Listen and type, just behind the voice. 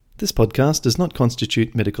This podcast does not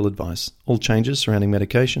constitute medical advice. All changes surrounding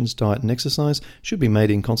medications, diet and exercise should be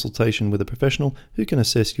made in consultation with a professional who can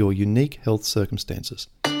assess your unique health circumstances.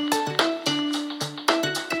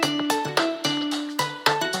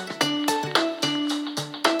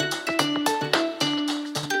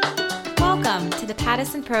 Welcome to the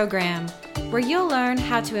Paddison Program, where you'll learn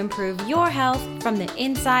how to improve your health from the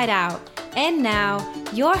inside out. And now,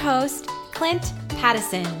 your host, Clint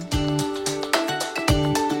Paddison.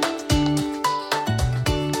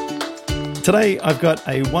 Today, I've got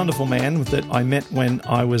a wonderful man that I met when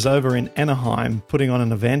I was over in Anaheim putting on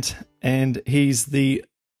an event, and he's the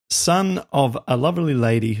son of a lovely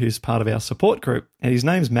lady who's part of our support group. And his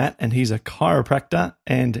name's Matt, and he's a chiropractor,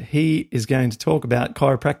 and he is going to talk about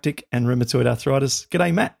chiropractic and rheumatoid arthritis.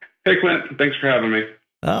 G'day, Matt. Hey, Clint. Thanks for having me.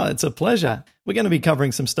 Oh, it's a pleasure. We're going to be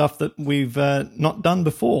covering some stuff that we've not done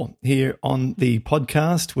before here on the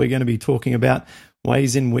podcast. We're going to be talking about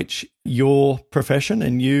ways in which your profession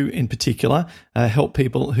and you in particular help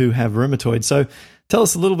people who have rheumatoid. So tell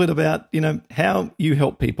us a little bit about, how you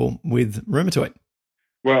help people with rheumatoid.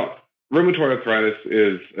 Well, rheumatoid arthritis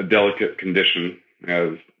is a delicate condition,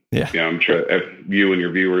 as I'm sure you and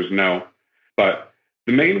your viewers know. But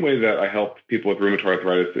the main way that I help people with rheumatoid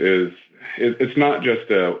arthritis is it's not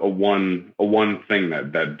just a one thing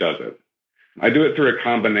that does it. I do it through a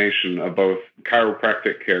combination of both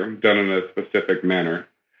chiropractic care done in a specific manner,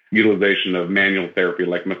 utilization of manual therapy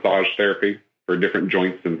like massage therapy for different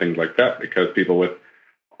joints and things like that, because people with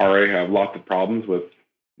RA have lots of problems with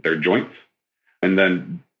their joints. And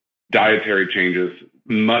then dietary changes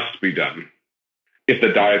must be done. If the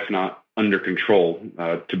diet's not under control,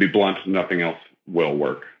 to be blunt, nothing else will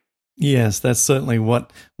work. Yes, that's certainly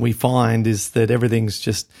what we find, is that everything's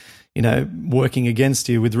just working against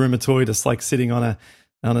you. With rheumatoid, it's like sitting on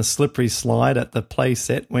a slippery slide at the play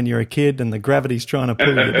set when you're a kid and the gravity's trying to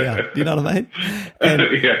pull you down. Do you know what I mean? And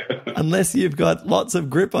unless you've got lots of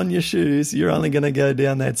grip on your shoes, you're only going to go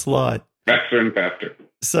down that slide. Faster and faster.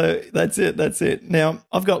 So that's it. Now,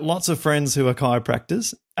 I've got lots of friends who are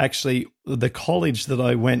chiropractors. Actually, the college that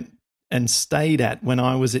I went and stayed at when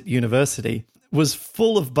I was at university was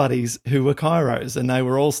full of buddies who were chiros, and they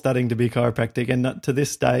were all studying to be chiropractic. And to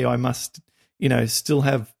this day, I must, still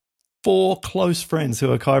have 4 close friends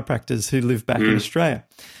who are chiropractors who live back in Australia.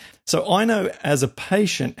 So I know as a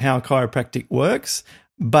patient how chiropractic works,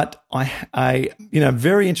 but I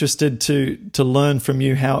very interested to learn from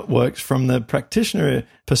you how it works from the practitioner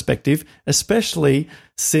perspective, especially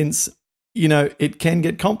since it can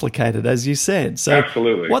get complicated, as you said. So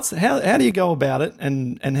absolutely. How do you go about it,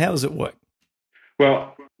 and how does it work?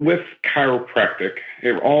 Well, with chiropractic,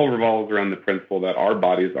 it all revolves around the principle that our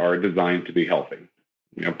bodies are designed to be healthy.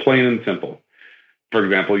 Plain and simple. For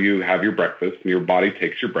example, you have your breakfast, and your body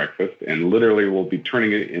takes your breakfast and literally will be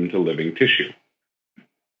turning it into living tissue.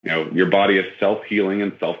 Your body is self-healing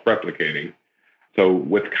and self-replicating. So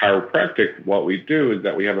with chiropractic, what we do is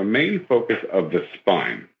that we have a main focus of the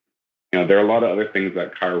spine. There are a lot of other things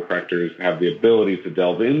that chiropractors have the ability to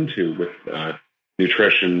delve into with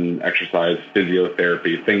nutrition, exercise,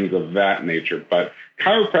 physiotherapy, things of that nature. But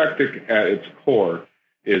chiropractic at its core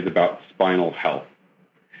is about spinal health.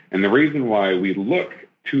 And the reason why we look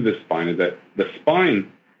to the spine is that the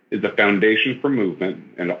spine is the foundation for movement,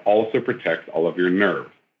 and it also protects all of your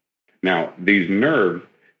nerves. Now, these nerves,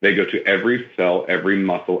 they go to every cell, every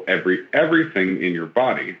muscle, everything in your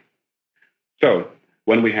body. So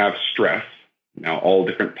when we have stress, now all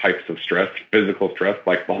different types of stress, physical stress,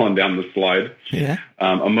 like falling down the slide,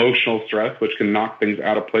 emotional stress, which can knock things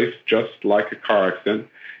out of place just like a car accident,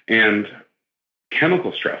 and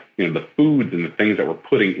chemical stress, the foods and the things that we're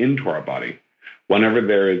putting into our body. Whenever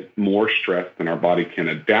there is more stress than our body can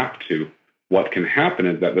adapt to, what can happen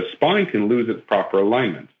is that the spine can lose its proper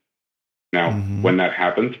alignment. Now, when that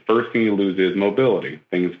happens, first thing you lose is mobility.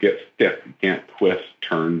 Things get stiff. You can't twist,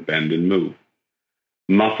 turn, bend, and move.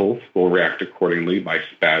 Muscles will react accordingly by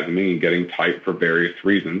spasming and getting tight for various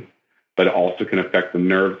reasons, but it also can affect the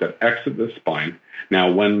nerves that exit the spine.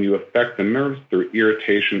 Now, when you affect the nerves through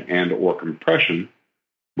irritation and or compression,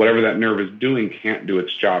 whatever that nerve is doing can't do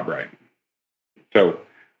its job right. So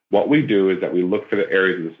what we do is that we look for the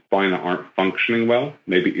areas of the spine that aren't functioning well,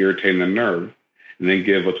 maybe irritating the nerve, and then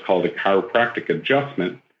give what's called a chiropractic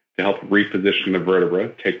adjustment to help reposition the vertebra,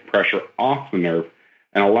 take pressure off the nerve,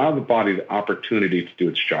 and allow the body the opportunity to do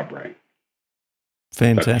its job right.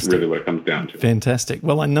 Fantastic. That's really what it comes down to. Fantastic.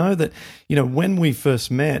 Well, I know that, when we first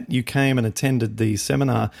met, you came and attended the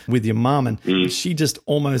seminar with your mum, and she just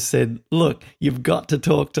almost said, look, you've got to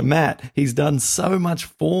talk to Matt. He's done so much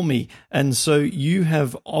for me. And so you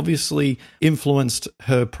have obviously influenced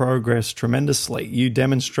her progress tremendously. You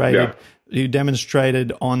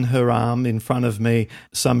demonstrated on her arm in front of me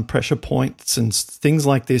some pressure points and things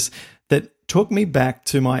like this that took me back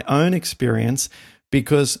to my own experience,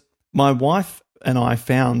 because my wife and I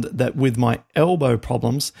found that with my elbow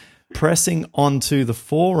problems, pressing onto the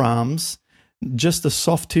forearms, just the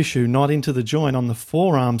soft tissue, not into the joint on the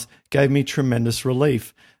forearms, gave me tremendous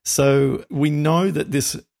relief. So we know that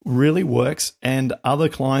this really works, and other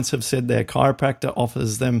clients have said their chiropractor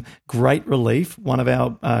offers them great relief. One of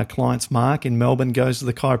our clients, Mark, in Melbourne, goes to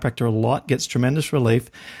the chiropractor a lot, gets tremendous relief.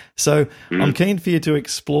 So I'm keen for you to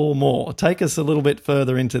explore more. Take us a little bit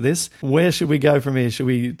further into this. Where should we go from here? Should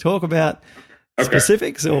we talk about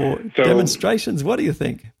specifics or demonstrations? What do you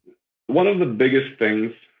think? One of the biggest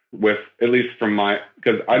things with, at least from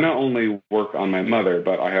because I not only work on my mother,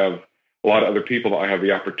 but I have a lot of other people that I have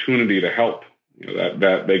the opportunity to help.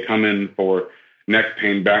 That they come in for neck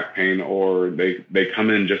pain, back pain, or they come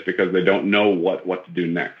in just because they don't know what to do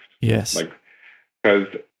next. Yes. Because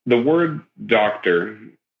the word doctor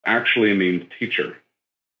actually means teacher.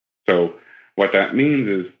 So what that means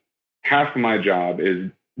is half of my job is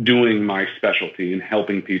doing my specialty and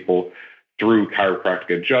helping people through chiropractic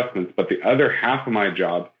adjustments. But the other half of my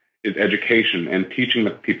job is education and teaching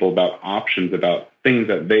the people about options, about things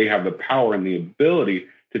that they have the power and the ability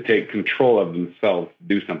to take control of themselves,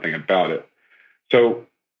 do something about it. So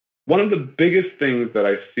one of the biggest things that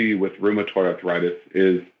I see with rheumatoid arthritis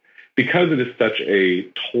is, because it is such a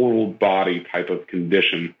total body type of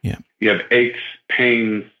condition, you have aches,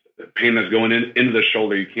 pain that's going into the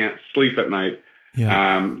shoulder, you can't sleep at night,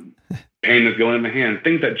 pain that's going in the hand,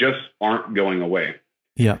 things that just aren't going away.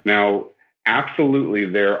 Now, absolutely,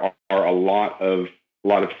 there are a lot of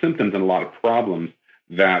symptoms and a lot of problems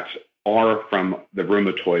that are from the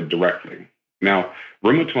rheumatoid directly. Now,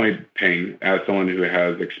 rheumatoid pain, as someone who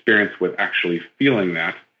has experience with actually feeling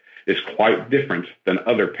that, is quite different than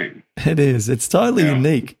other pain. It is. It's totally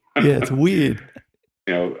unique. Yeah, it's weird.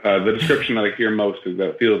 The description that I hear most is that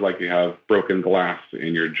it feels like you have broken glass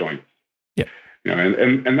in your joints. Yeah.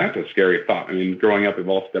 And that's a scary thought. I mean, growing up, we've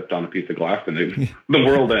all stepped on a piece of glass and the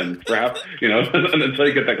world ends, perhaps, until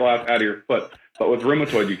you get that glass out of your foot. But with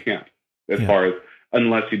rheumatoid, you can't, far as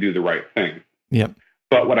unless you do the right thing. Yep.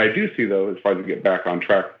 But what I do see, though, as far as we get back on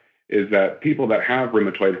track, is that people that have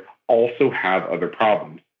rheumatoid also have other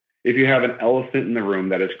problems. If you have an elephant in the room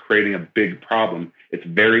that is creating a big problem, it's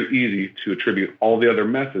very easy to attribute all the other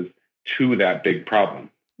messes to that big problem.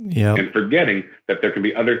 And forgetting that there can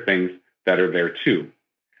be other things that are there too.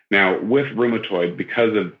 Now, with rheumatoid,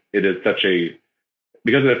 because it affects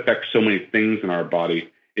so many things in our body,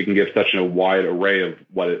 it can give such a wide array of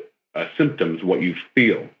symptoms, what you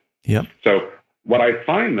feel. So what I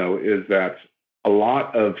find, though, is that a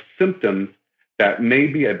lot of symptoms that may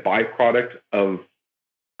be a byproduct of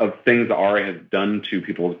things that RA has done to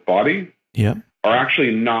people's body are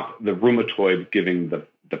actually not the rheumatoid giving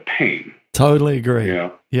the pain. Totally agree.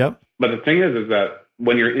 But the thing is that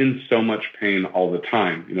when you're in so much pain all the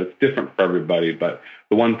time, it's different for everybody. But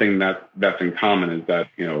the one thing that's in common is that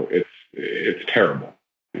it's terrible.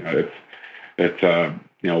 It's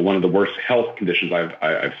one of the worst health conditions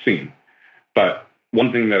I've seen. But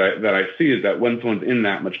one thing that I see is that when someone's in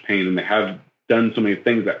that much pain and they have done so many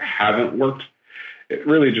things that haven't worked, it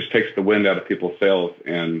really just takes the wind out of people's sails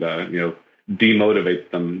and demotivates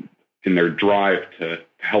them in their drive to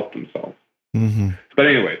help themselves. But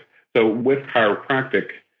anyway, so with chiropractic,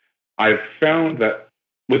 I've found that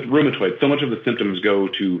with rheumatoid, so much of the symptoms go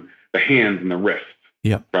to the hands and the wrists.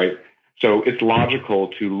 Right. So it's logical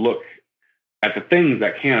to look at the things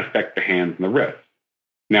that can affect the hands and the wrists.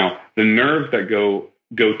 Now, the nerves that go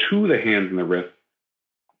to the hands and the wrists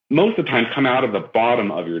most of the time come out of the bottom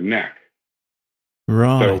of your neck.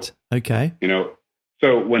 Right. So, okay.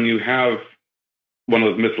 So when you have one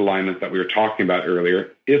of those misalignments that we were talking about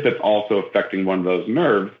earlier, if it's also affecting one of those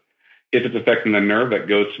nerves, if it's affecting the nerve that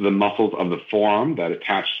goes to the muscles of the forearm that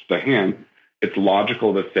attach to the hand, it's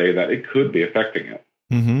logical to say that it could be affecting it.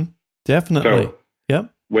 Definitely. So,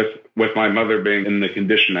 with my mother being in the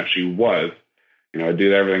condition that she was, I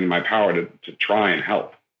did everything in my power to try and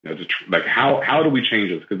help. How do we change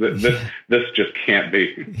this? Because this just can't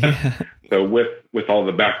be. So with all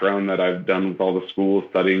the background that I've done with all the schools,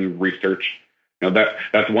 studying, research,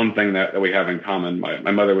 that's one thing that we have in common.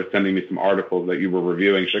 My mother was sending me some articles that you were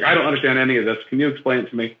reviewing. She's like, I don't understand any of this. Can you explain it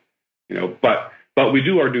to me? But But we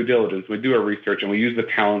do our due diligence, we do our research, and we use the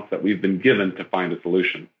talents that we've been given to find a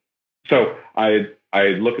solution. So I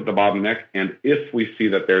look at the bottom neck, and if we see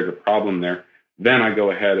that there's a problem there, then I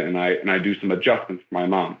go ahead and I do some adjustments for my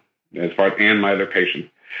mom and my other patients.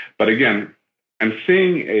 But again, I'm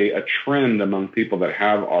seeing a trend among people that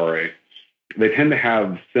have RA. They tend to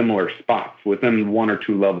have similar spots within 1 or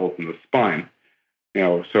 2 levels in the spine.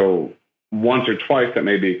 So once or twice that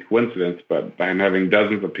may be a coincidence, but I'm having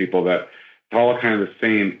dozens of people that it's all kind of the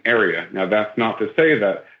same area. Now, that's not to say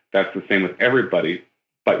that that's the same with everybody,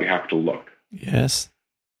 but you have to look. Yes.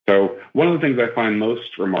 So one of the things I find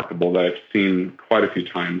most remarkable that I've seen quite a few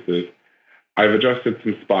times is I've adjusted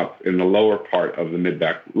some spots in the lower part of the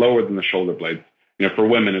mid-back, lower than the shoulder blades. For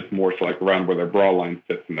women, it's more so like around where their bra line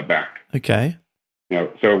sits in the back. Okay.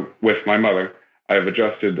 So with my mother, I've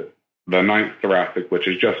adjusted the 9th thoracic, which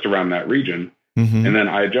is just around that region. Mm-hmm. And then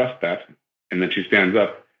I adjust that, and then she stands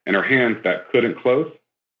up, and her hands that couldn't close.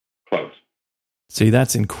 See,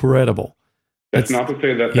 that's incredible. That's not to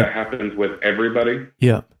say that that happens with everybody.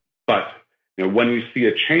 Yeah. But when you see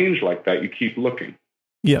a change like that, you keep looking.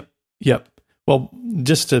 Yep. Well,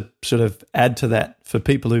 just to sort of add to that for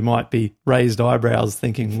people who might be raised eyebrows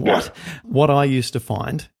thinking, what I used to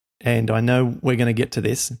find, and I know we're going to get to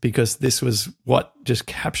this because this was what just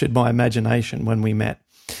captured my imagination when we met,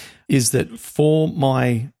 is that for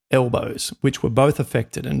my elbows, which were both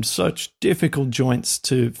affected and such difficult joints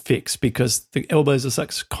to fix because the elbows are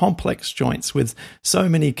such complex joints with so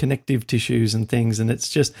many connective tissues and things, and it's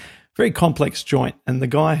just very complex joint. And the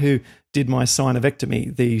guy who did my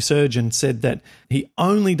synovectomy, the surgeon, said that he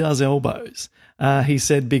only does elbows. He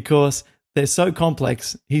said because they're so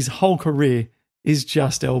complex, his whole career is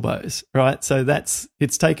just elbows, right? So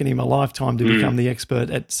it's taken him a lifetime to become the expert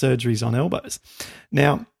at surgeries on elbows.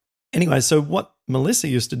 Now, anyway, so what Melissa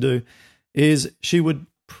used to do is she would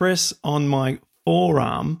press on my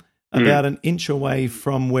forearm about an inch away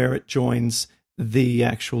from where it joins the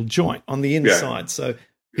actual joint on the inside. Yeah. So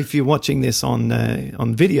if you're watching this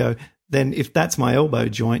on video, then if that's my elbow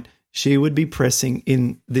joint, she would be pressing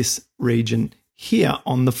in this region here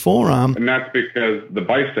on the forearm. And that's because the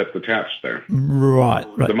biceps attached there. Right.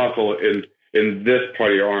 The muscle in this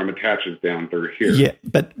part of your arm attaches down through here. Yeah,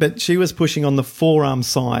 but she was pushing on the forearm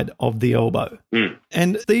side of the elbow.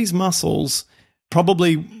 And these muscles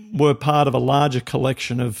probably were part of a larger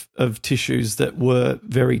collection of tissues that were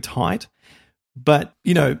very tight. But,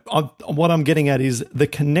 what I'm getting at is the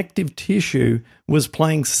connective tissue was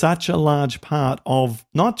playing such a large part of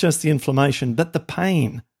not just the inflammation, but the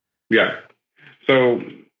pain. Yeah. So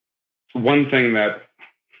one thing that,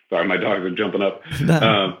 sorry, my dogs are jumping up.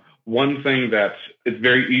 One thing that it's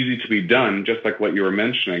very easy to be done, just like what you were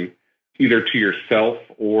mentioning, either to yourself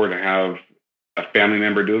or to have a family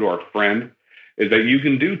member do it or a friend, is that you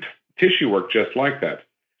can do tissue work just like that.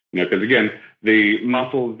 Because again, the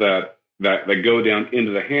muscles that go down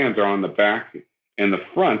into the hands are on the back and the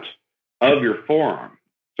front of your forearm.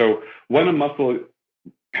 So when a muscle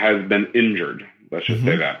has been injured, let's just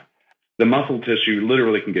say that, the muscle tissue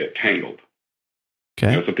literally can get tangled.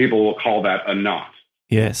 Okay. So people will call that a knot.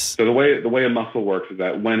 Yes. So the way a muscle works is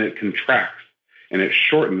that when it contracts and it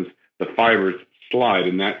shortens, the fibers slide,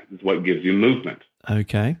 and that is what gives you movement.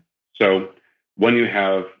 Okay. So when you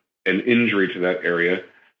have an injury to that area,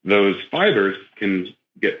 those fibers can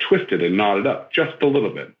get twisted and knotted up just a little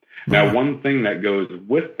bit. Right. Now, one thing that goes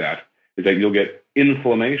with that is that you'll get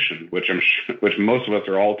inflammation, which most of us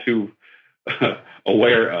are all too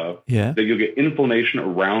aware of. Yeah. That you'll get inflammation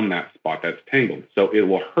around that spot that's tangled, so it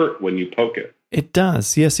will hurt when you poke it. It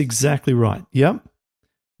does. Yes, exactly right. Yep.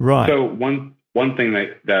 Right. So one thing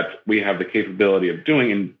that we have the capability of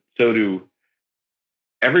doing, and so do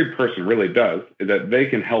every person really does, is that they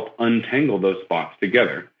can help untangle those spots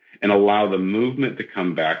together and allow the movement to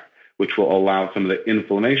come back, which will allow some of the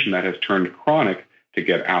inflammation that has turned chronic to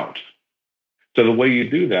get out. So the way you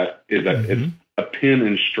do that is that it's a pin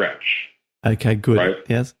and stretch. Okay, good. Right?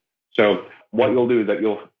 Yes. So what you'll do is that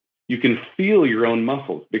you can feel your own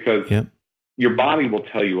muscles because your body will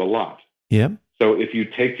tell you a lot. Yep. So if you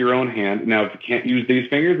take your own hand, now if you can't use these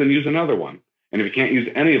fingers, then use another one. And if you can't use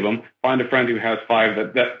any of them, find a friend who has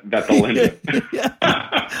 5 that they'll lend you.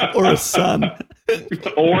 Or a son.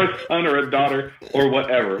 Or a son or a daughter or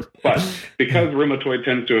whatever. But because rheumatoid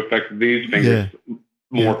tends to affect these fingers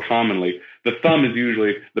more commonly, the thumb is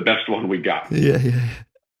usually the best one we got. Yeah.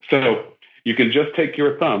 So you can just take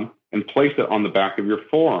your thumb and place it on the back of your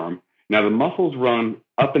forearm. Now the muscles run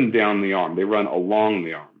up and down the arm. They run along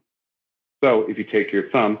the arm. So if you take your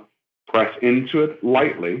thumb, press into it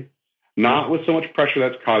lightly, not with so much pressure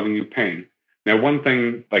that's causing you pain, Now, one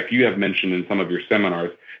thing, like you have mentioned in some of your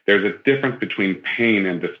seminars, there's a difference between pain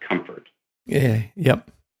and discomfort. Yeah.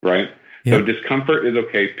 Yep. Right? Yep. So discomfort is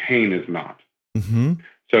okay, pain is not. Mm-hmm.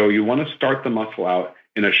 So you want to start the muscle out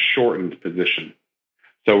in a shortened position.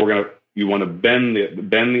 So you want to bend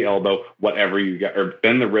the elbow, whatever you get, or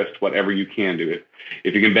bend the wrist, whatever you can do.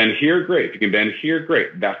 If you can bend here, great. If you can bend here,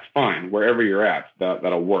 great. That's fine. Wherever you're at,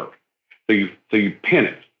 that'll work. So you pin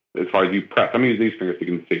it as far as you press. I'm going to use these fingers so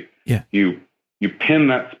you can see. Yeah. You pin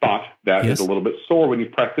that spot that is a little bit sore when you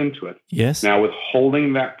press into it. Yes. Now, with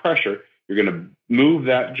holding that pressure, you're going to move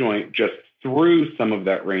that joint just through some of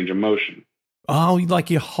that range of motion. Oh, like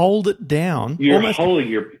you hold it down. You're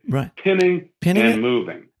pinning and it?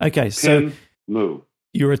 moving. Okay, so move.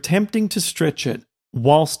 You're attempting to stretch it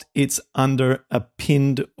whilst it's under a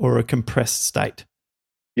pinned or a compressed state.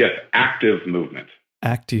 Yes, active movement.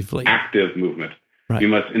 Actively. Active movement. Right. You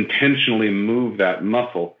must intentionally move that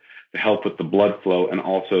muscle to help with the blood flow, and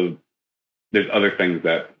also there's other things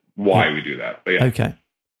why we do that. But yeah. Okay.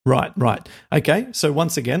 Right. Okay, so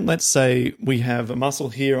once again, let's say we have a muscle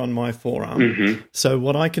here on my forearm. Mm-hmm. So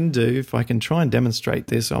what I can do, if I can try and demonstrate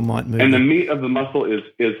this, I might move. And the meat of the muscle is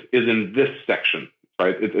in this section,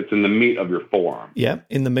 right? It's in the meat of your forearm. Yeah,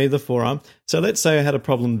 in the meat of the forearm. So let's say I had a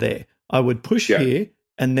problem there. I would push here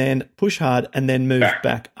and then push hard and then move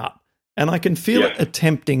back up. And I can feel it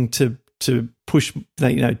attempting to push,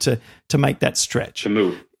 to make that stretch. To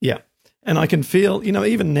move. Yeah. And I can feel,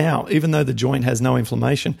 even now, even though the joint has no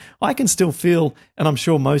inflammation, I can still feel, and I'm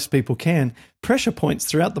sure most people can, pressure points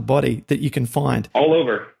throughout the body that you can find. All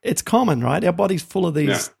over. It's common, right? Our body's full of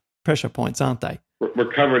these pressure points, aren't they?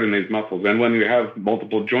 We're covered in these muscles. And when you have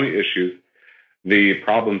multiple joint issues, the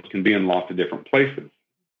problems can be in lots of different places.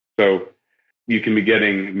 So you can be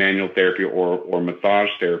getting manual therapy or massage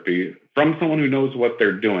therapy from someone who knows what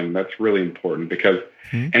they're doing. That's really important, because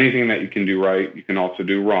anything that you can do right, you can also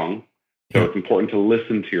do wrong. So it's important to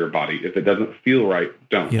listen to your body. If it doesn't feel right,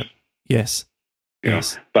 don't. Yep. Yes.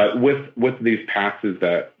 Yes. But with these passes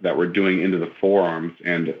that we're doing into the forearms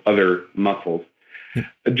and other muscles,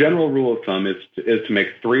 a general rule of thumb is to make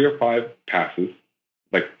 3 or 5 passes,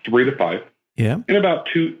 like 3 to 5, in about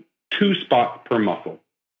two spots per muscle.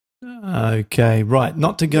 Okay, right.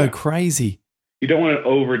 Not to go crazy. You don't want to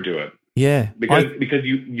overdo it. Yeah. Because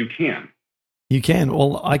you can. You can.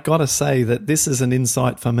 Well, I got to say that this is an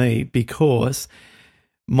insight for me, because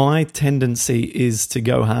my tendency is to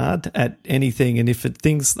go hard at anything. And if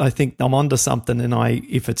I think I'm onto something, and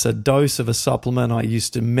if it's a dose of a supplement, I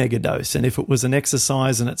used to mega dose. And if it was an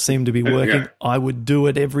exercise and it seemed to be working, I would do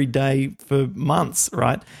it every day for months,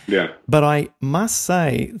 right? Yeah. But I must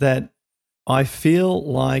say that I feel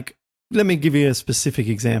like, let me give you a specific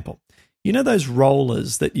example. You know those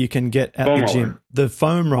rollers that you can get at the gym, the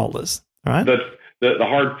foam rollers, right? The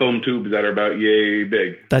hard foam tubes that are about yay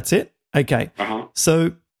big. That's it? Okay. Uh-huh.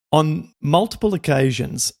 So on multiple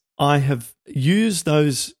occasions, I have used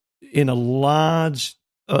those in a large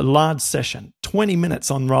session, 20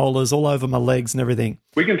 minutes on rollers all over my legs and everything.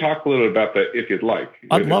 We can talk a little bit about that if you'd like.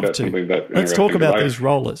 I'd love to. Let's talk about these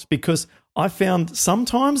rollers, because I found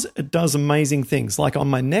sometimes it does amazing things. Like on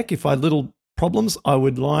my neck, if I had little problems, I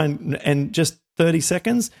would lie and just 30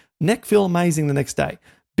 seconds, neck feel amazing the next day.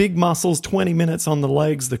 Big muscles, 20 minutes on the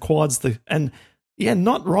legs, the quads,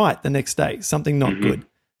 not right the next day, something not good.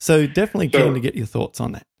 So definitely keen to get your thoughts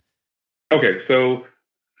on that. Okay, so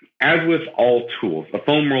as with all tools, a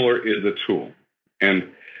foam roller is a tool.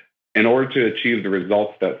 And in order to achieve the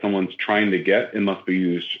results that someone's trying to get, it must be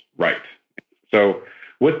used right. So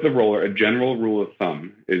with the roller, a general rule of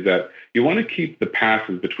thumb is that you want to keep the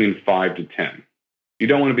passes between 5 to 10. You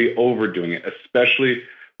don't want to be overdoing it, especially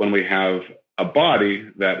when we have a body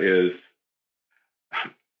that is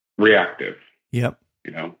reactive. Yep.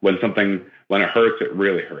 When it hurts, it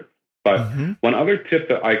really hurts. But one other tip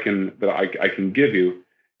that I can give you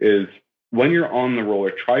is, when you're on the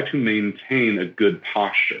roller, try to maintain a good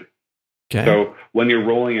posture. Okay. So when you're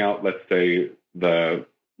rolling out, let's say the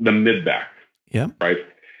mid back, right?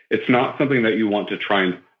 It's not something that you want to try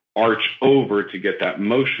and arch over to get that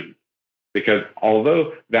motion, because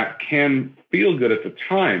although that can feel good at the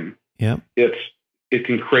time, it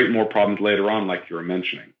can create more problems later on, like you were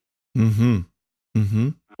mentioning.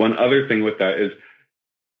 One other thing with that is,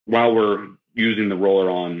 while we're using the roller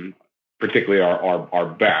on particularly our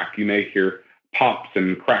back, you may hear pops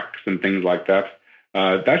and cracks and things like that.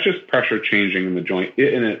 That's just pressure changing in the joint.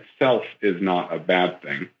 It in itself is not a bad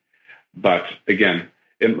thing. But again,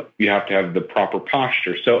 you have to have the proper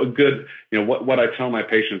posture. So a good, what I tell my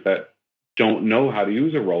patients that don't know how to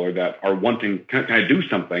use a roller, that are wanting, can I do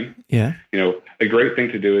something? Yeah. A great thing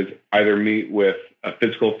to do is either meet with a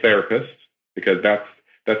physical therapist because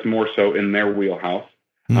that's more so in their wheelhouse.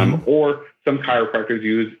 Or some chiropractors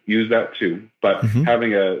use that too. But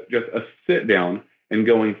having just a sit down and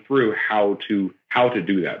going through how to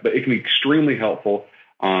do that. But it can be extremely helpful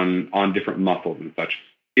on different muscles and such.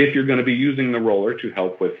 If you're going to be using the roller to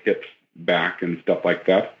help with hips, back, and stuff like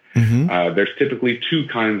that, there's typically two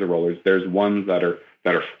kinds of rollers. There's ones that are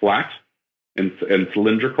flat and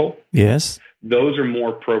cylindrical. Yes. Those are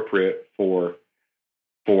more appropriate for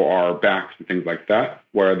our backs and things like that,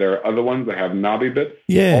 where there are other ones that have knobby bits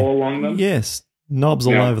all along them. Yes, knobs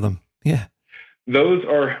all over them. Yeah. Those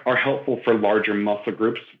are helpful for larger muscle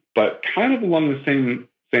groups, but kind of along the same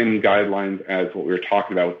guidelines as what we were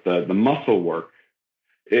talking about with the muscle work.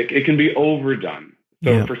 It can be overdone.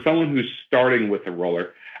 So for someone who's starting with a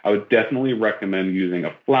roller, I would definitely recommend using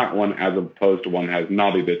a flat one as opposed to one that has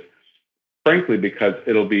knobby bits. Frankly, because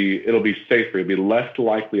it'll be safer. It'll be less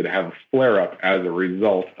likely to have a flare up as a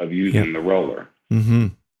result of using the roller.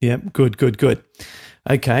 Yep. Good.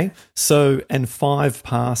 Okay. So, and 5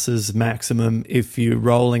 passes maximum if you're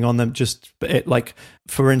rolling on them. Just like,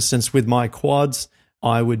 for instance, with my quads,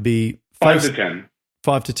 I would be 5 to 10.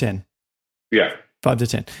 5 to 10. Yeah. 5 to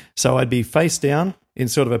 10. So I'd be face down in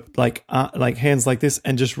sort of a like hands like this,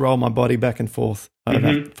 and just roll my body back and forth. I don't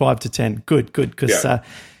know, 5 to 10. Good. Because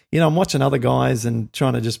I'm watching other guys and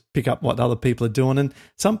trying to just pick up what other people are doing. And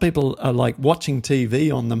some people are like watching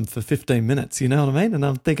TV on them for 15 minutes, you know what I mean? And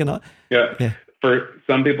I'm thinking, for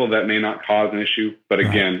some people that may not cause an issue, but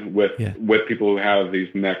again, with people who have these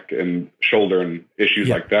neck and shoulder and issues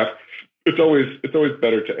like that, it's always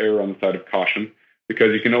better to err on the side of caution,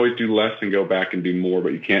 because you can always do less and go back and do more, but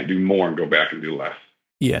you can't do more and go back and do less.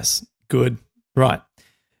 Yes. Good. Right.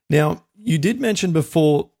 Now, you did mention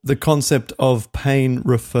before the concept of pain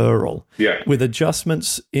referral. Yeah. With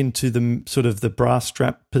adjustments into the sort of the bra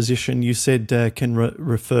strap position, you said can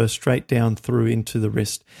refer straight down through into the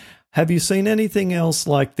wrist. Have you seen anything else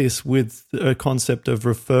like this with a concept of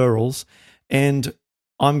referrals? And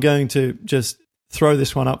I'm going to just throw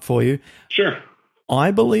this one up for you. Sure.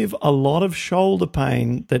 I believe a lot of shoulder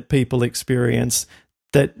pain that people experience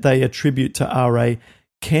that they attribute to RA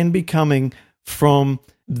can be coming from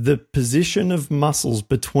the position of muscles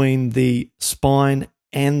between the spine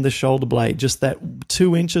and the shoulder blade, just that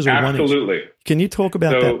 2 inches or 1 inch. Absolutely. Can you talk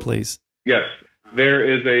about that, please? Yes. There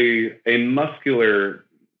is a muscular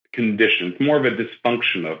condition. It's more of a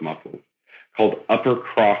dysfunction of muscles called upper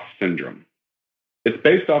cross syndrome. It's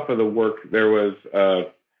based off of the work. There was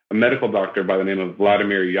a medical doctor by the name of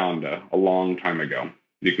Vladimir Yanda a long time ago.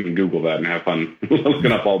 You can Google that and have fun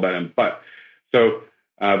looking up all about him. But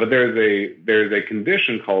there's a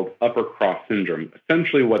condition called upper cross syndrome.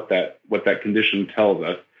 Essentially, what that condition tells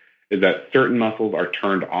us is that certain muscles are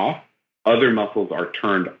turned off, other muscles are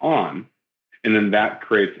turned on, and then that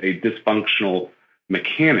creates a dysfunctional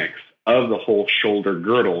mechanics of the whole shoulder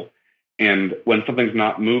girdle. And when something's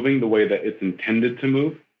not moving the way that it's intended to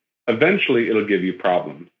move, eventually it'll give you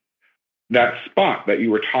problems. That spot that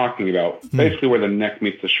you were talking about, basically where the neck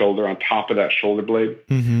meets the shoulder, on top of that shoulder blade,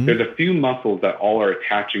 there's a few muscles that all are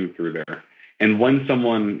attaching through there. And when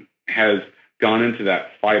someone has gone into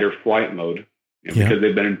that fight or flight mode, because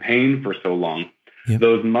they've been in pain for so long,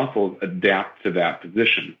 those muscles adapt to that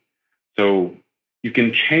position. So you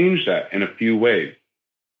can change that in a few ways.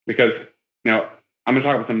 Because now I'm going to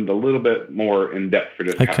talk about something a little bit more in depth for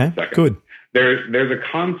just half a second. Good. There's a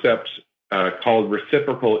concept called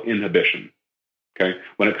reciprocal inhibition,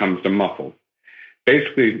 when it comes to muscles.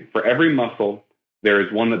 Basically, for every muscle, there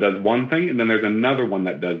is one that does one thing, and then there's another one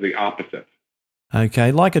that does the opposite.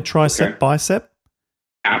 Okay, like a tricep, bicep?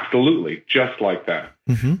 Absolutely, just like that.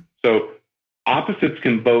 So opposites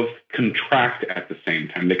can both contract at the same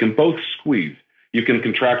time. They can both squeeze. You can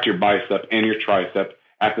contract your bicep and your tricep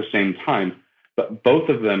at the same time, but both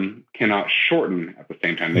of them cannot shorten at the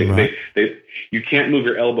same time. You can't move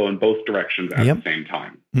your elbow in both directions at the same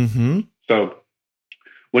time. So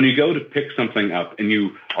when you go to pick something up and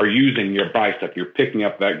you are using your bicep, you're picking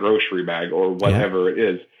up that grocery bag or whatever it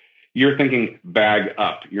is, you're thinking bag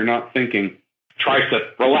up. You're not thinking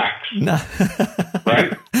tricep, relax.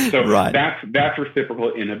 Right? So that's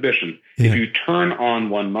reciprocal inhibition. If you turn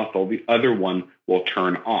on one muscle, the other one will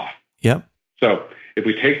turn off. So if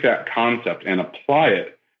we take that concept and apply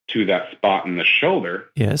it to that spot in the shoulder,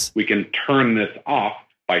 we can turn this off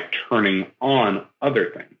by turning on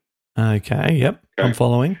other things. Okay, I'm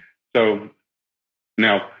following. So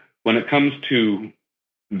now when it comes to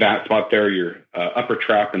that spot there, your upper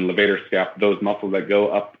trap and levator scap, those muscles that go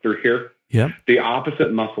up through here, the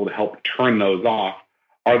opposite muscle to help turn those off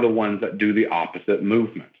are the ones that do the opposite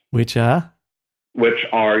movement. Which are? Which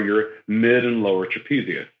are your mid and lower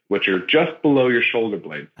trapezius, which are just below your shoulder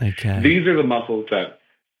blade. Okay. These are the muscles that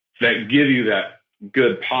give you that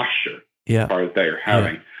good posture as far as that you're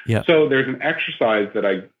having. Yeah. So there's an exercise that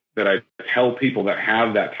I tell people that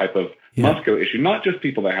have that type of muscular issue, not just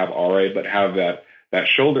people that have RA, but have that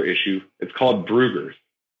shoulder issue. It's called Brugger's.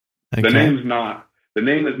 Okay. The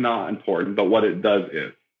name is not important, but what it does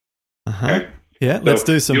is. Okay? Yeah, let's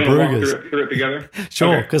do some Brugger's. Walk through it together?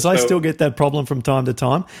 Sure, because I still get that problem from time to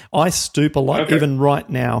time. I stoop a lot. Okay. Even right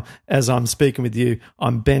now, as I'm speaking with you,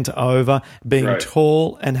 I'm bent over, being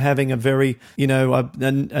tall and having a very,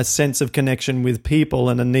 a sense of connection with people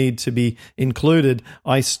and a need to be included.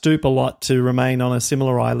 I stoop a lot to remain on a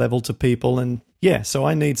similar eye level to people. And so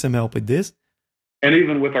I need some help with this. And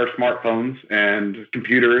even with our smartphones and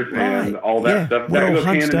computers and all that stuff, that goes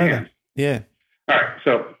hand in hand. Yeah. All right,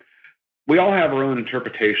 so we all have our own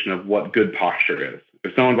interpretation of what good posture is.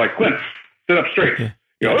 If someone's like, Clint, sit up straight, you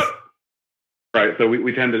go, right? So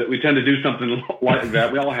we tend to do something like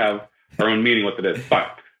that. We all have our own meaning what it is.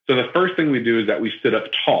 But so the first thing we do is that we sit up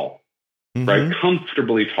tall, right?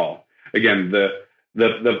 Comfortably tall. Again,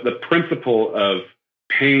 the principle of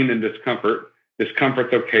pain and discomfort.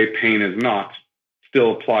 Discomfort's okay, pain is not.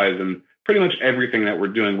 Still applies in pretty much everything that we're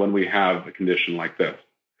doing when we have a condition like this.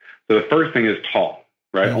 So the first thing is tall,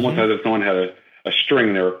 right? Almost as if someone had a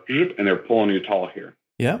string and they're pulling you tall here.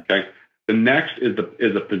 Yeah. Okay. The next is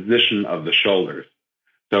the position of the shoulders.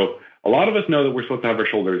 So a lot of us know that we're supposed to have our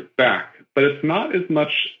shoulders back, but it's not as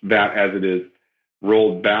much that as it is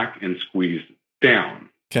rolled back and squeezed down.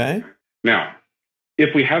 Okay. Now,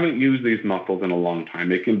 if we haven't used these muscles in a long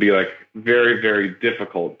time, it can be like very, very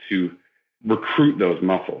difficult to recruit those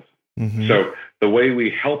muscles. So the way we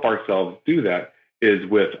help ourselves do that is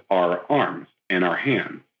with our arms and our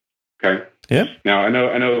hands. Okay. Yeah. Now I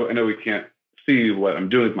know we can't see what I'm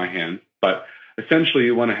doing with my hands, but essentially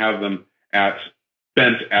you want to have them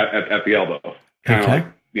bent at the elbow, kind of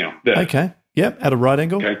like this. Okay. Yep. At a right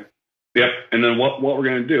angle. Okay. Yep. And then what we're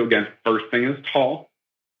going to do again? First thing is tall,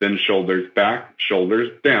 then shoulders back, shoulders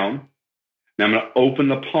down. Now I'm going to open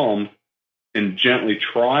the palms and gently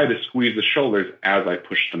try to squeeze the shoulders as I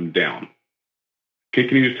push them down. Can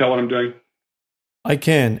you just tell what I'm doing? I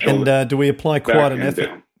can. Shoulders and do we apply quite an effort?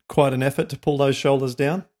 Down. Quite an effort to pull those shoulders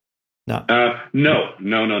down? No. No.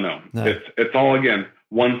 It's all again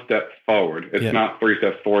one step forward. It's not 3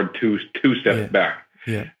 steps forward, two steps back.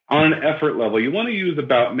 Yeah. On an effort level, you want to use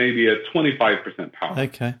about maybe a 25% power.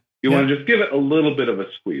 Okay. You want to just give it a little bit of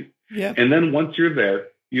a squeeze. Yeah. And then once you're there,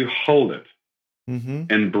 you hold it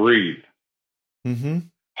and breathe.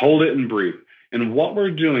 Hold it and breathe. And what we're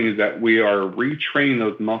doing is that we are retraining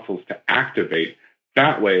those muscles to activate.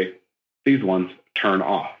 That way, these ones turn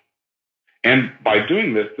off. And by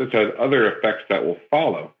doing this, this has other effects that will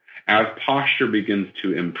follow. As posture begins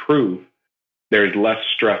to improve, there's less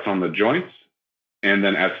stress on the joints. And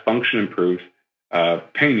then as function improves,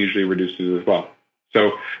 pain usually reduces as well.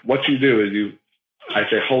 So what you do is I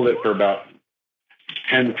say hold it for about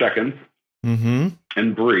 10 seconds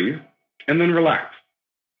and breathe. And then relax,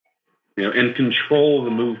 and control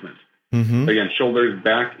the movement. Again, shoulders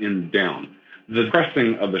back and down. The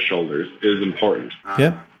pressing of the shoulders is important.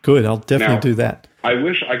 Yep, good. I'll definitely do that. I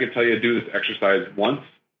wish I could tell you to do this exercise once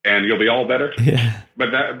and you'll be all better. Yeah.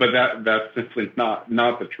 But that's simply not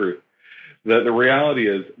the truth. The reality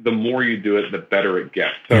is the more you do it, the better it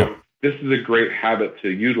gets. So this is a great habit to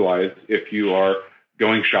utilize if you are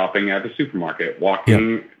going shopping at the supermarket,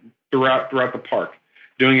 walking throughout the park.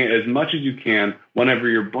 Doing it as much as you can whenever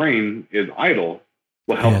your brain is idle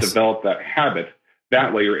will help develop that habit.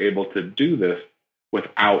 That way you're able to do this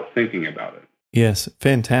without thinking about it. Yes,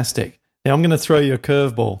 fantastic. Now I'm going to throw you a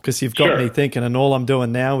curveball because you've got me thinking, and all I'm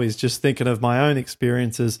doing now is just thinking of my own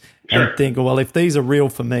experiences and thinking, well, if these are real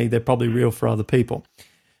for me, they're probably real for other people.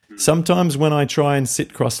 Sometimes when I try and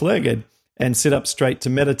sit cross-legged and sit up straight to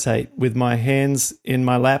meditate with my hands in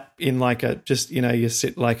my lap in like a, just, you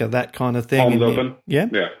sit like a, that kind of thing. Palms open. Yeah.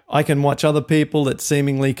 I can watch other people that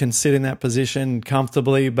seemingly can sit in that position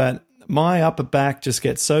comfortably, but my upper back just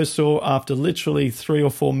gets so sore after literally 3 or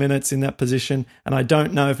 4 minutes in that position. And I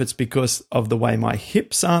don't know if it's because of the way my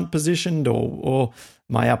hips aren't positioned or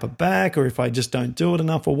my upper back, or if I just don't do it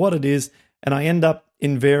enough or what it is. And I end up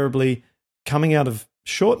invariably coming out of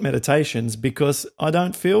short meditations because I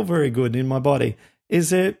don't feel very good in my body. Is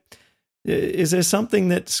there something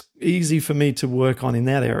that's easy for me to work on in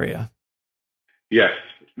that area? Yes.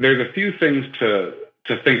 There's a few things to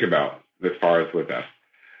think about as far as with that.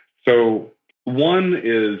 So one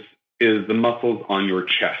is the muscles on your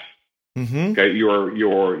chest. Okay, your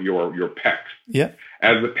pecs. Yeah.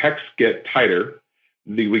 As the pecs get tighter,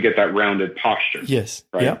 we get that rounded posture. Yes.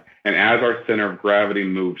 Right. Yep. And as our center of gravity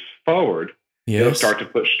moves forward, it'll start to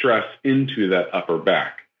put stress into that upper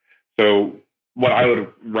back. So what I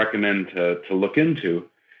would recommend to look into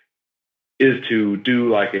is to do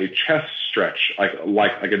like a chest stretch,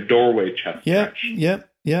 like a doorway chest stretch. Yep.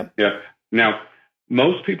 Yeah. Now,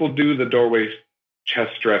 most people do the doorway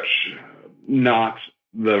chest stretch not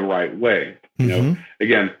the right way. You know,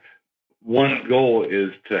 again, one goal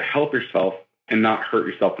is to help yourself and not hurt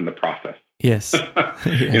yourself in the process. Yes.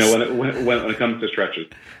 You know, when it comes to stretches.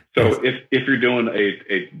 So if you're doing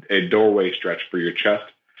a doorway stretch for your chest,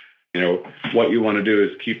 you know, what you want to do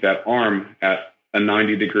is keep that arm at a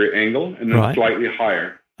 90-degree angle and then slightly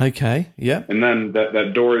higher. Okay. Yeah. And then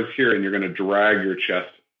that door is here, and you're going to drag your chest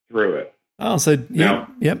through it. Oh, so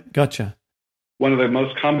gotcha. One of the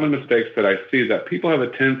most common mistakes that I see is that people have a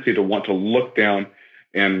tendency to want to look down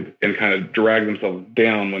and kind of drag themselves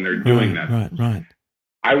down when they're doing that. Right.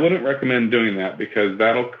 I wouldn't recommend doing that because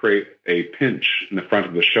that'll create a pinch in the front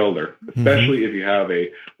of the shoulder, especially if you have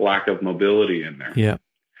a lack of mobility in there. Yeah.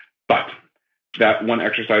 But that one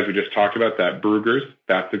exercise we just talked about, that Brugger's,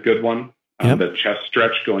 that's a good one. The chest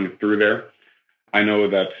stretch going through there. I know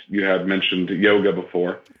that you had mentioned yoga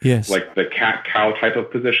before. Yes. Like the cat-cow type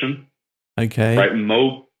of position. Okay. Right.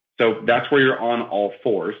 So that's where you're on all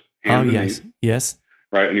fours. Hands and knees, yes.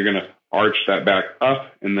 Right. And you're going to arch that back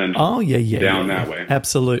up and then down that way.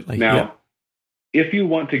 Absolutely. Now, if you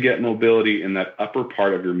want to get mobility in that upper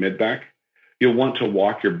part of your mid-back, you'll want to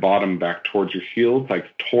walk your bottom back towards your heels, like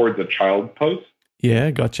towards a child pose.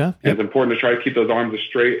 Yeah, gotcha. And it's important to try to keep those arms as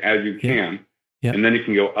straight as you can. Yep. And then you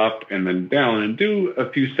can go up and then down and do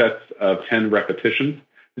a few sets of 10 repetitions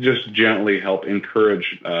to just gently help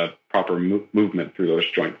encourage proper movement through those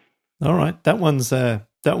joints. All right. That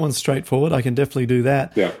one's straightforward. I can definitely do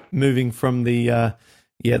that. Yeah. Moving from the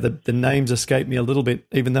names escape me a little bit,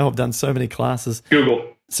 even though I've done so many classes.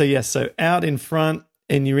 Google. So out in front,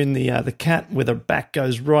 and you're in the cat where the back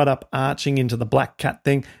goes right up, arching into the black cat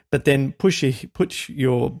thing, but then push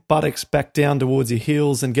your buttocks back down towards your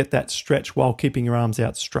heels and get that stretch while keeping your arms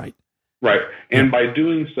out straight. Right. And by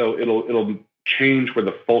doing so, it'll change where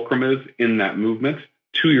the fulcrum is in that movement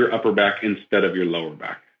to your upper back instead of your lower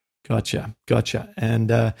back. Gotcha.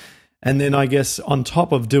 And then I guess on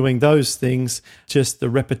top of doing those things, just the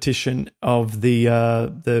repetition of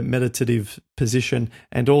the meditative position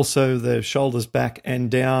and also the shoulders back and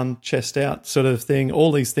down, chest out sort of thing.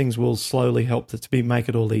 All these things will slowly help to make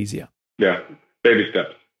it all easier. Yeah, baby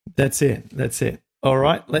steps. That's it. All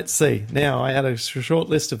right, let's see. Now, I had a short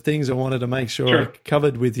list of things I wanted to make sure I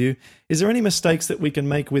covered with you. Is there any mistakes that we can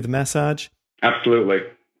make with massage? Absolutely.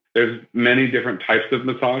 There's many different types of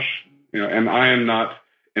massage, and I am not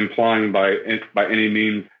implying by any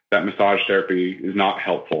means that massage therapy is not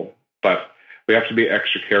helpful, but we have to be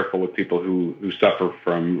extra careful with people who suffer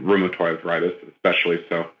from rheumatoid arthritis, especially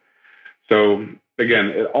so. So again,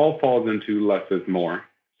 it all falls into less is more.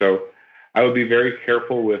 So I would be very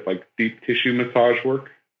careful with like deep tissue massage work.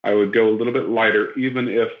 I would go a little bit lighter, even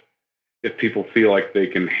if people feel like they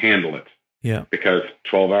can handle it. Yeah. Because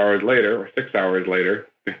 12 hours later or 6 hours later,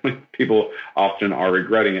 people often are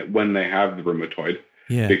regretting it when they have the rheumatoid.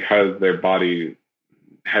 Yeah. Because their body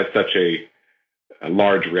has such a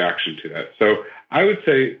large reaction to that. So I would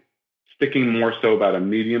say sticking more so about a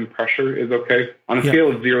medium pressure is okay. On a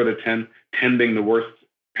scale of 0 to 10, 10 being the worst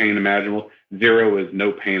pain imaginable, 0 is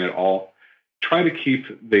no pain at all. Try to keep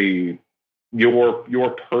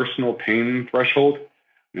your personal pain threshold.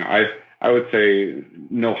 I would say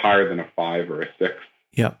no higher than a 5 or a 6.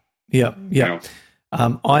 Yeah.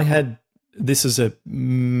 This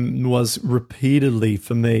was repeatedly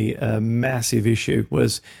for me a massive issue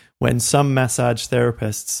was when some massage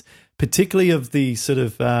therapists, particularly of the sort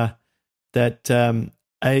of that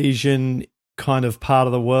Asian kind of part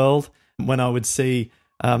of the world, when I would see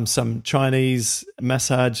some Chinese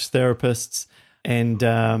massage therapists, and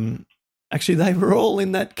actually they were all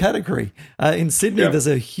in that category. In Sydney, there's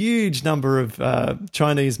a huge number of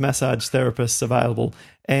Chinese massage therapists available.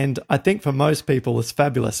 And I think for most people it's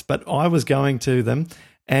fabulous, but I was going to them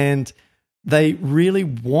and they really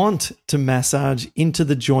want to massage into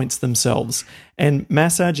the joints themselves. And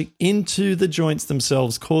massaging into the joints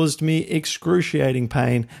themselves caused me excruciating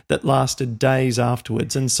pain that lasted days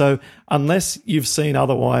afterwards. And so unless you've seen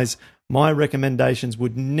otherwise, my recommendations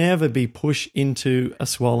would never be push into a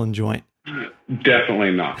swollen joint.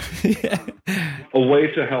 Definitely not. A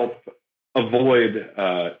way to help avoid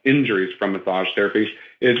injuries from massage therapy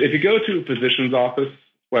is if you go to a physician's office,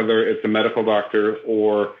 whether it's a medical doctor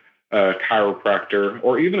or a chiropractor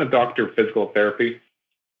or even a doctor of physical therapy,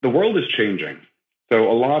 the world is changing. So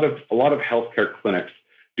a lot of healthcare clinics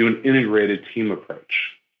do an integrated team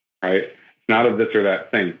approach, right? It's not a this or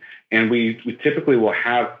that thing. And we typically will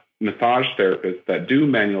have massage therapists that do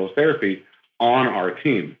manual therapy on our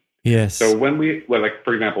team. Yes. So like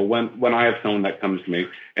for example, when I have someone that comes to me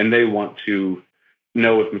and they want to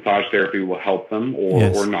know if massage therapy will help them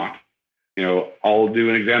or not, I'll do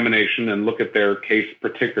an examination and look at their case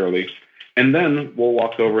particularly, and then we'll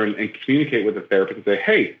walk over and communicate with the therapist and say,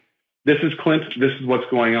 hey, this is Clint, this is what's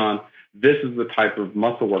going on. This is the type of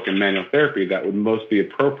muscle work and manual therapy that would most be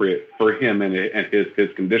appropriate for him and his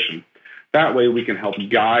condition. That way we can help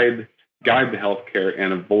guide the healthcare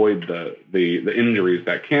and avoid the injuries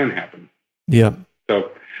that can happen. Yeah.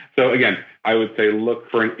 So again, I would say look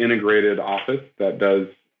for an integrated office that does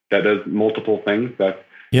multiple things, that's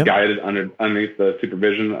guided underneath the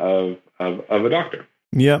supervision of a doctor.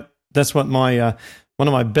 Yeah. That's what my one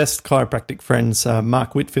of my best chiropractic friends,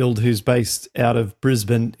 Mark Whitfield, who's based out of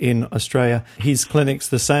Brisbane in Australia, his clinic's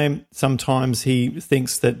the same. Sometimes he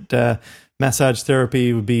thinks that massage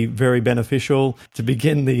therapy would be very beneficial to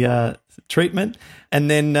begin the treatment, and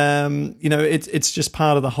then it's just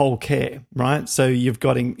part of the whole care, right? So you've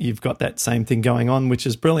got that same thing going on, which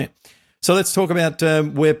is brilliant. So let's talk about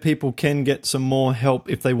where people can get some more help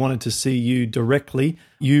if they wanted to see you directly.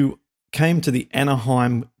 You came to the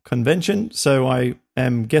Anaheim convention, so I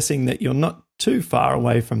am guessing that you're not too far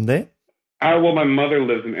away from there. Well, my mother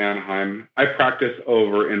lives in Anaheim. I practice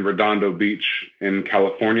over in Redondo Beach in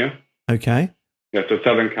California. Okay. Yeah, so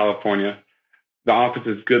Southern California. The office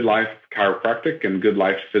is Good Life Chiropractic and Good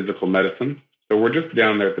Life Physical Medicine. So we're just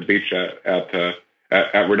down there at the beach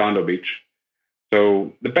at Redondo Beach.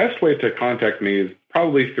 So the best way to contact me is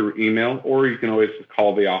probably through email, or you can always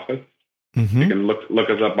call the office. Mm-hmm. You can look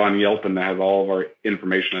us up on Yelp, and that has all of our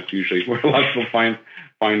information. That's usually where a lot of people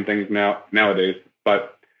find things nowadays.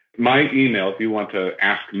 But my email, if you want to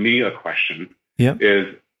ask me a question,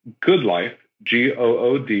 is goodlife,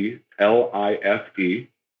 GOODLIFE,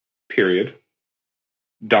 period,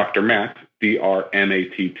 Dr. Matt,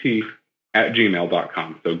 DRMATT, at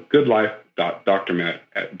gmail.com. So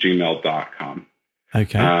goodlife.drmatt@gmail.com.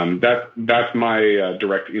 Okay. That's my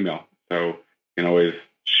direct email. So you can always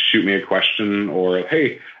shoot me a question, or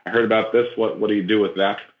hey, I heard about this. What do you do with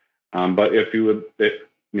that? But if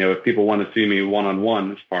people want to see me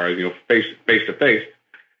one-on-one, as far as face to face,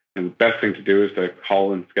 and the best thing to do is to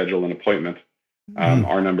call and schedule an appointment.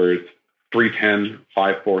 Our number is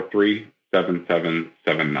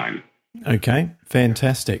 310-543-7779. Okay,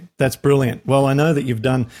 fantastic. That's brilliant. Well, I know that you've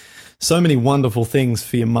done so many wonderful things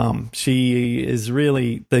for your mum. She is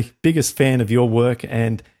really the biggest fan of your work,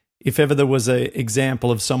 and if ever there was an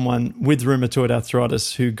example of someone with rheumatoid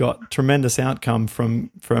arthritis who got tremendous outcome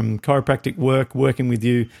from chiropractic work, working with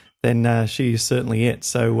you, then she is certainly it.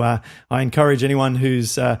 So I encourage anyone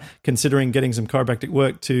who's considering getting some chiropractic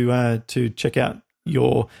work to check out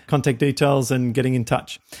your contact details and getting in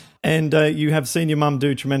touch. And you have seen your mum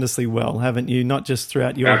do tremendously well, haven't you? Not just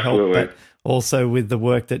throughout your Absolutely. help, but also with the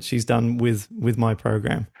work that she's done with my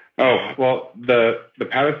program. Oh, well, the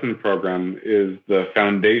Paddison Program is the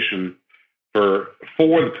foundation for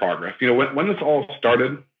the progress. When this all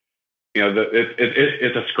started,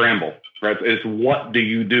 it's a scramble, right? It's what do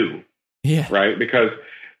you do? Yeah. Right? Because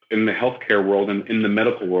in the healthcare world and in the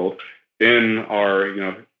medical world, in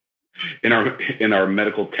our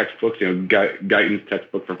medical textbooks, guidance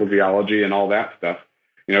textbook for physiology and all that stuff,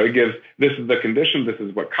 it gives, this is the condition, this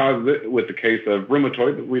is what causes it. With the case of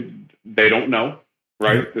rheumatoid, they don't know,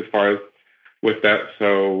 right? As far as with that.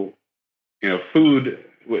 So, food,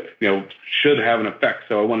 should have an effect.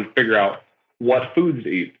 So I want to figure out what foods to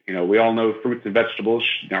eat. We all know fruits and vegetables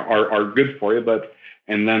are good for you,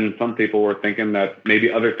 and then some people were thinking that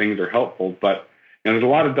maybe other things are helpful, but there's a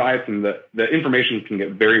lot of diets, and the information can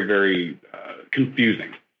get very, very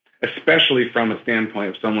confusing, especially from a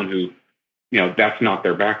standpoint of someone who, that's not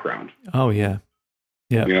their background. Oh, yeah.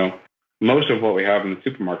 Yeah. Most of what we have in the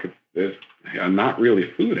supermarkets is not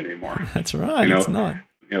really food anymore. That's right. It's not.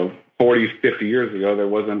 40, 50 years ago, there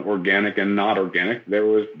wasn't organic and not organic. There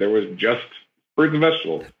was just fruits and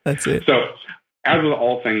vegetables. That's it. So as with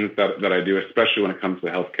all things that I do, especially when it comes to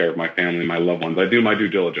the healthcare of my family, my loved ones, I do my due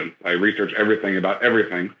diligence. I research everything about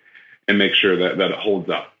everything and make sure that it holds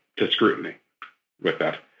up to scrutiny with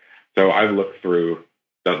that. So I've looked through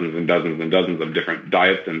dozens and dozens and dozens of different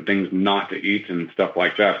diets and things not to eat and stuff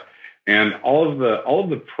like that. And all of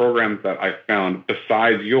the programs that I found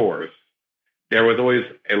besides yours, there was always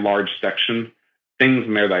a large section, things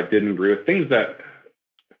in there that I didn't agree with, things that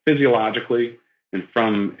physiologically and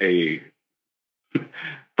from an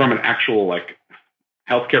actual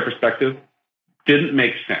healthcare perspective didn't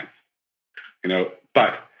make sense.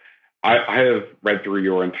 But I have read through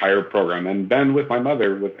your entire program and been with my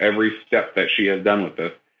mother with every step that she has done with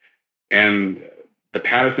this. And the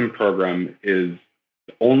Paddison program is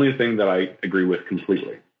the only thing that I agree with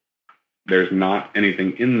completely. There's not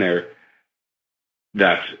anything in there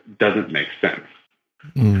that doesn't make sense.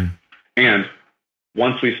 And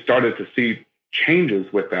once we started to see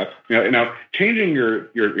changes with that, changing your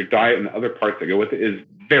diet and other parts that go with it is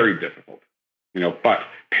very difficult, but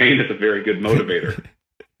pain is a very good motivator.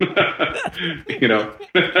 And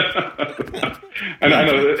I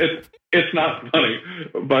know it's not funny,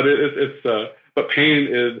 but but pain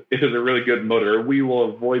is a really good motivator. We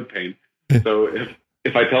will avoid pain. So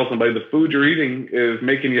if I tell somebody the food you're eating is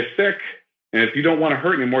making you sick, and if you don't want to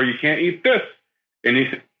hurt anymore, you can't eat this, and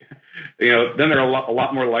then they're a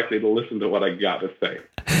lot more likely to listen to what I got to say.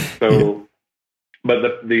 So,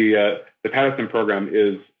 but the Paddison program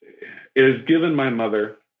is given my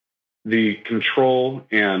mother the control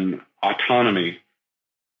and autonomy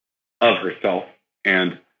of herself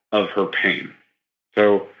and of her pain.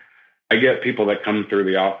 So I get people that come through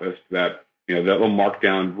the office that will mark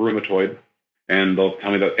down rheumatoid, and they'll tell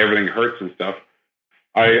me that everything hurts and stuff.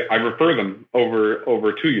 I refer them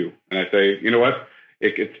over to you, and I say, you know what?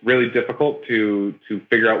 It's really difficult to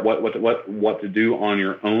figure out what to do on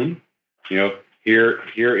your own. Here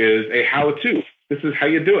is a how-to. This is how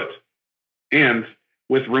you do it. And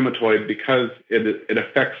with rheumatoid, because it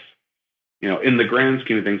affects, in the grand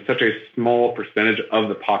scheme of things, such a small percentage of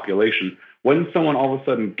the population, when someone all of a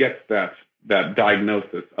sudden gets that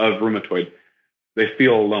diagnosis of rheumatoid, they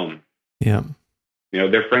feel alone. Yeah.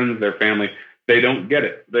 Their friends, their family, they don't get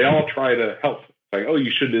it. They all try to help. Like, oh,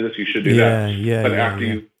 you should do this, you should do that.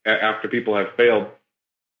 But after people have failed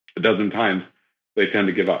a dozen times, they tend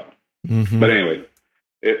to give up. But anyway,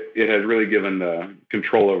 it has really given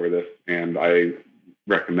control over this, and I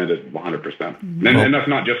recommend it 100%. And that's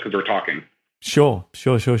not just because we're talking. Sure.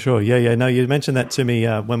 Yeah. No, you mentioned that to me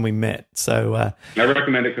when we met. So I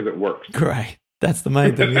recommend it because it works. Great. That's the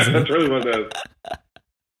main thing, isn't it? That's really what it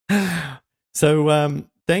is. So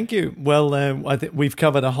thank you. Well, I think we've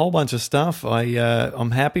covered a whole bunch of stuff.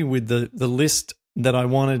 I'm happy with the list that I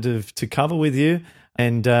wanted to cover with you,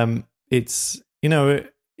 and it's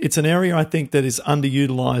an area I think that is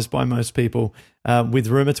underutilized by most people with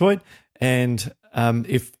rheumatoid. And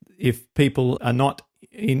if people are not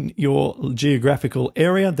in your geographical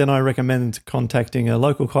area, then I recommend contacting a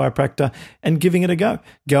local chiropractor and giving it a go.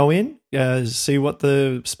 Go in, see what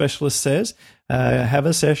the specialist says, have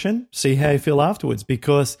a session, see how you feel afterwards,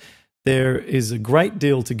 because there is a great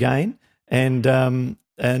deal to gain, and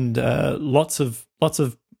lots of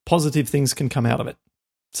positive things can come out of it.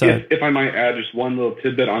 So, if I might add just one little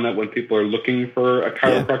tidbit on that, when people are looking for a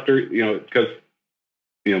chiropractor, because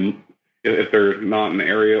if they're not in the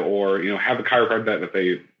area or have a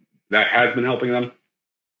chiropractor that has been helping them,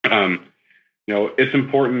 it's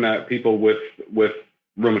important that people with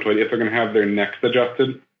rheumatoid, if they're going to have their necks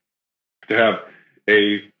adjusted, to have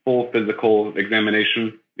a full physical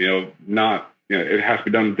examination. It has to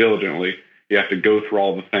be done diligently. You have to go through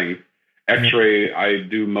all the things. X-ray I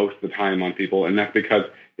do most of the time on people, and that's because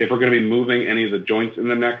if we're going to be moving any of the joints in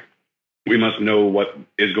the neck, we must know what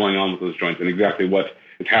is going on with those joints and exactly what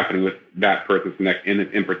is happening with that person's neck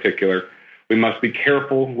in particular. We must be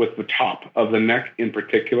careful with the top of the neck in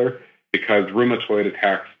particular, because rheumatoid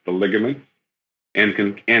attacks the ligaments and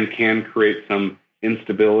can create some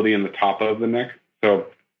instability in the top of the neck. So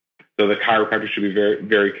the chiropractor should be very,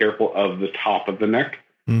 very careful of the top of the neck.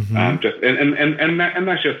 Mm-hmm. And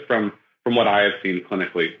that's just from what I have seen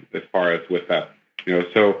clinically as far as with that.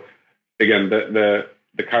 So again, the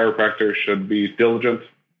chiropractor should be diligent,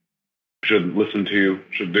 should listen to you,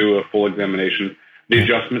 should do a full examination. The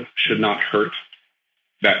adjustments should not hurt.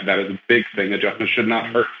 That is a big thing. Adjustments should not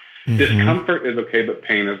hurt. Mm-hmm. Discomfort is okay, but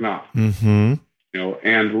pain is not. Mm-hmm.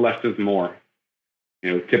 And less is more.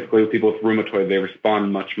 Typically with people with rheumatoid, they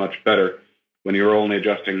respond much, much better when you're only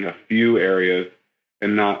adjusting a few areas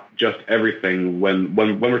and not just everything when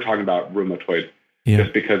we're talking about rheumatoid,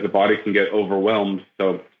 just because the body can get overwhelmed.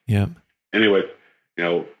 So anyways,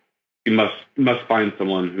 you must find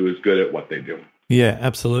someone who is good at what they do. Yeah,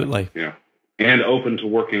 absolutely. And open to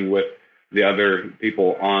working with the other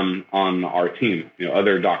people on our team,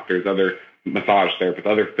 other doctors, other massage therapists,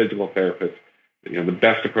 other physical therapists. The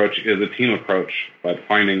best approach is a team approach, but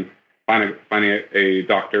finding a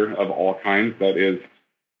doctor of all kinds that is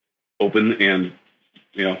open and,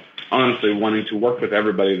 honestly wanting to work with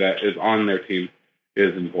everybody that is on their team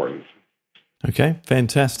is important. Okay,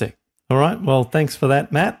 fantastic. All right. Well, thanks for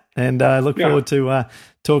that, Matt. And I look forward to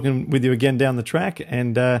talking with you again down the track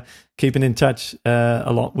and keeping in touch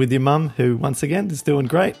a lot with your mum, who, once again, is doing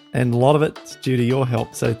great. And a lot of it's due to your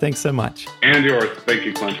help. So thanks so much. And yours. Thank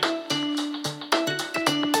you, Clint.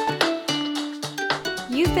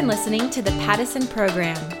 You've been listening to the Paddison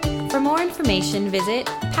Program. For more information, visit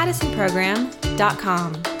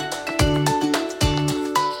paddisonprogram.com.